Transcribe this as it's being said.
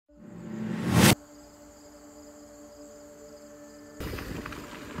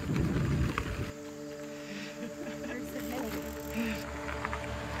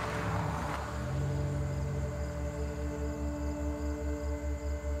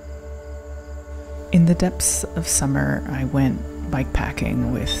In the depths of summer, I went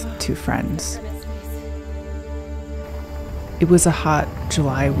bikepacking with two friends. It was a hot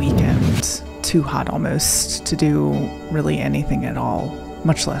July weekend, too hot almost to do really anything at all,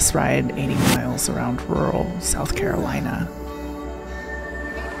 much less ride 80 miles around rural South Carolina.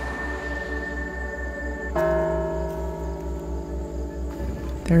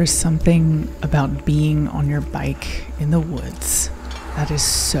 There is something about being on your bike in the woods that is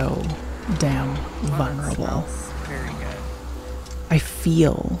so damn vulnerable. Very good. I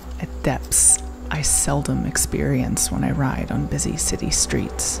feel at depths I seldom experience when I ride on busy city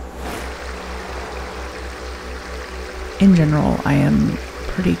streets. In general, I am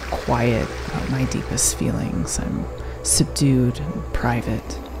pretty quiet about my deepest feelings. I'm subdued and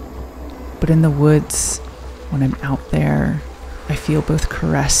private. But in the woods, when I'm out there, I feel both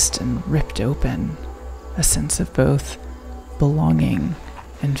caressed and ripped open, a sense of both belonging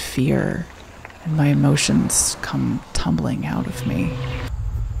and fear, and my emotions come tumbling out of me.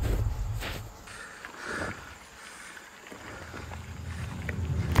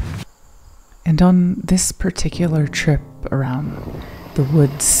 And on this particular trip around the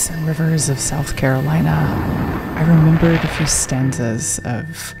woods and rivers of South Carolina, I remembered a few stanzas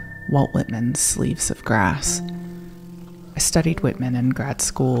of Walt Whitman's Leaves of Grass. I studied Whitman in grad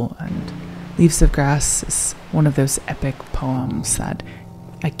school, and Leaves of Grass is one of those epic poems that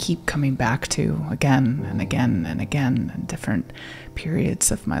I keep coming back to again and again and again in different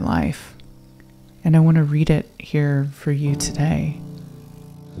periods of my life. And I want to read it here for you today.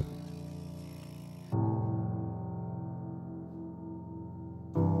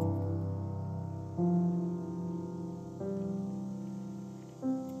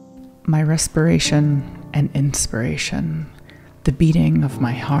 My respiration and inspiration, the beating of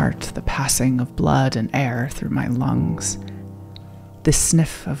my heart, the passing of blood and air through my lungs, the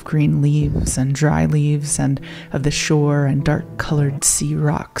sniff of green leaves and dry leaves and of the shore and dark-colored sea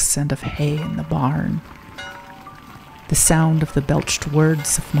rocks and of hay in the barn, the sound of the belched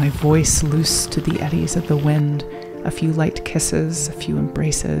words of my voice loose to the eddies of the wind, a few light kisses, a few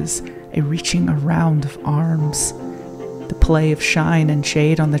embraces, a reaching around of arms, the play of shine and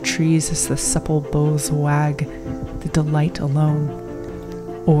shade on the trees as the supple boughs wag, the delight alone.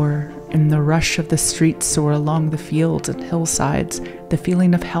 Or, in the rush of the streets or along the fields and hillsides, the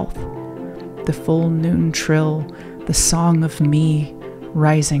feeling of health, the full noon trill, the song of me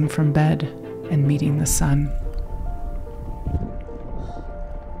rising from bed and meeting the sun.